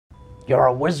You're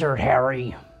a wizard,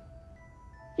 Harry.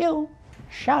 You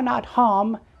shall not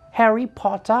harm Harry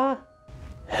Potter.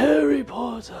 Harry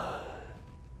Potter,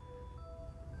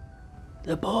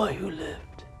 the boy who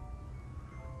lived,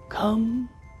 come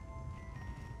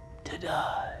to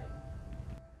die.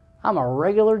 I'm a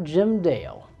regular Jim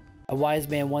Dale. A wise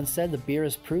man once said, the beer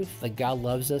is proof that God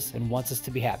loves us and wants us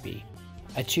to be happy.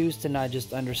 I choose to not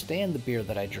just understand the beer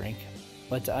that I drink,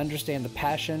 but to understand the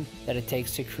passion that it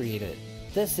takes to create it.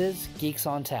 This is Geeks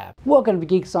on Tap. Welcome to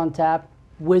Geeks on Tap,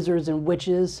 Wizards and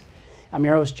Witches. I'm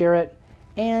your host, Jaret,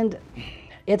 and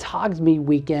it's Hogsmeade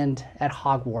weekend at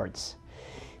Hogwarts.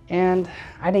 And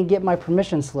I didn't get my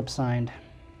permission slip signed.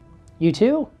 You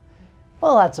too?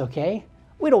 Well, that's okay.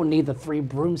 We don't need the 3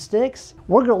 broomsticks.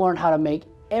 We're gonna learn how to make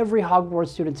every Hogwarts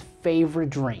student's favorite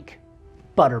drink,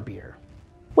 Butterbeer,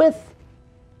 with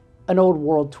an old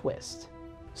world twist.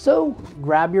 So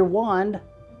grab your wand,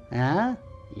 yeah.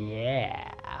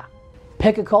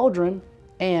 Pick a cauldron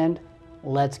and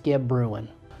let's get brewing.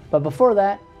 But before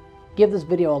that, give this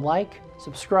video a like,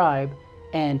 subscribe,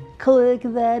 and click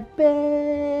that bell.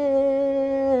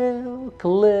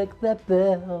 Click that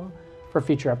bell for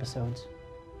future episodes.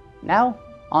 Now,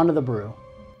 on to the brew.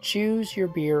 Choose your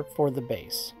beer for the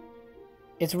base.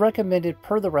 It's recommended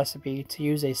per the recipe to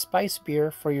use a spice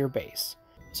beer for your base.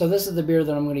 So this is the beer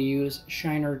that I'm going to use,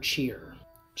 Shiner Cheer.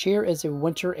 Cheer is a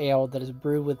winter ale that is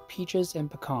brewed with peaches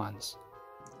and pecans.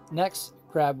 Next,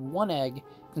 grab 1 egg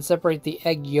and separate the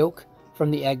egg yolk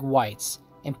from the egg whites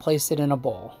and place it in a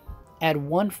bowl. Add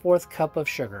 1/4 cup of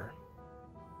sugar.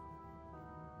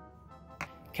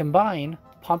 Combine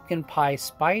pumpkin pie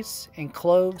spice and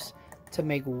cloves to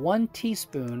make 1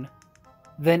 teaspoon,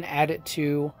 then add it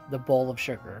to the bowl of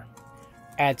sugar.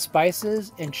 Add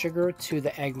spices and sugar to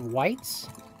the egg whites.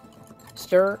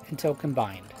 Stir until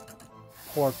combined.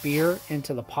 Pour beer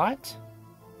into the pot.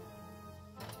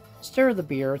 Stir the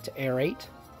beer to aerate.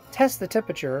 Test the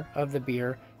temperature of the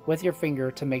beer with your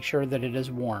finger to make sure that it is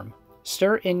warm.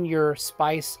 Stir in your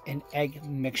spice and egg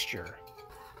mixture.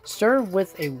 Stir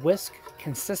with a whisk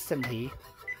consistently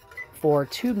for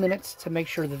 2 minutes to make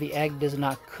sure that the egg does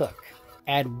not cook.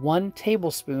 Add 1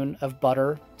 tablespoon of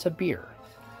butter to beer.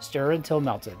 Stir until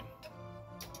melted.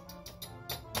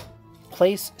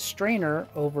 Place strainer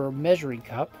over measuring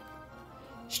cup.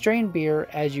 Strain beer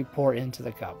as you pour into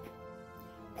the cup.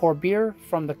 Pour beer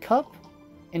from the cup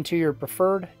into your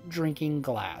preferred drinking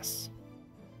glass.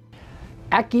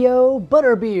 Accio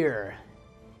Butterbeer.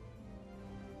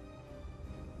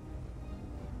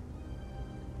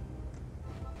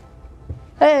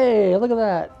 Hey, look at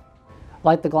that.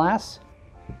 Like the glass?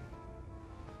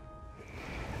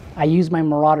 I used my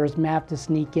Marauder's map to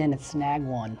sneak in and snag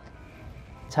one.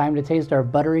 Time to taste our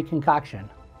buttery concoction.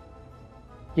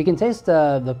 You can taste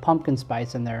the pumpkin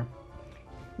spice in there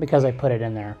because I put it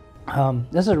in there.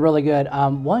 This is really good.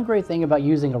 One great thing about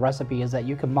using a recipe is that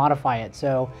you can modify it.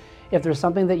 So if there's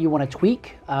something that you want to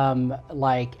tweak,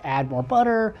 like add more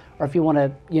butter, or if you want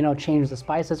to, change the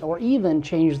spices, or even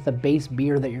change the base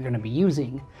beer that you're going to be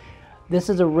using, this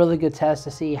is a really good test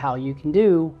to see how you can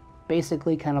do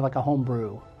basically kind of like a home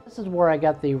brew. This is where I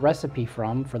got the recipe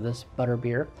from for this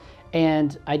Butterbeer.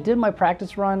 And I did my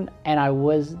practice run and I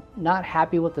was not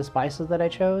happy with the spices that I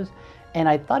chose. And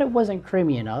I thought it wasn't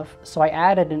creamy enough. So I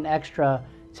added an extra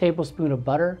tablespoon of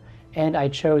butter and I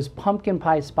chose pumpkin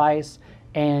pie spice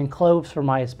and cloves for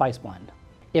my spice blend.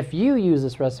 If you use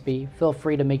this recipe, feel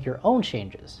free to make your own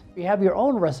changes. If you have your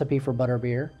own recipe for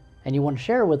Butterbeer and you want to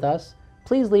share it with us,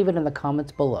 please leave it in the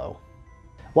comments below.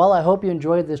 Well, I hope you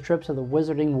enjoyed this trip to the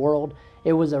wizarding world.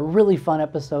 It was a really fun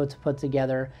episode to put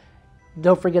together.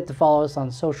 Don't forget to follow us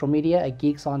on social media at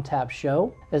Geeks on Tap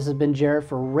Show. This has been Jaret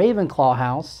for Ravenclaw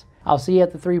House. I'll see you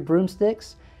at the 3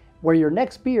 broomsticks, where your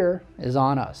next beer is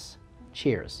on us.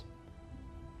 Cheers.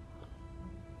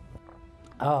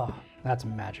 Oh, that's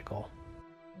magical.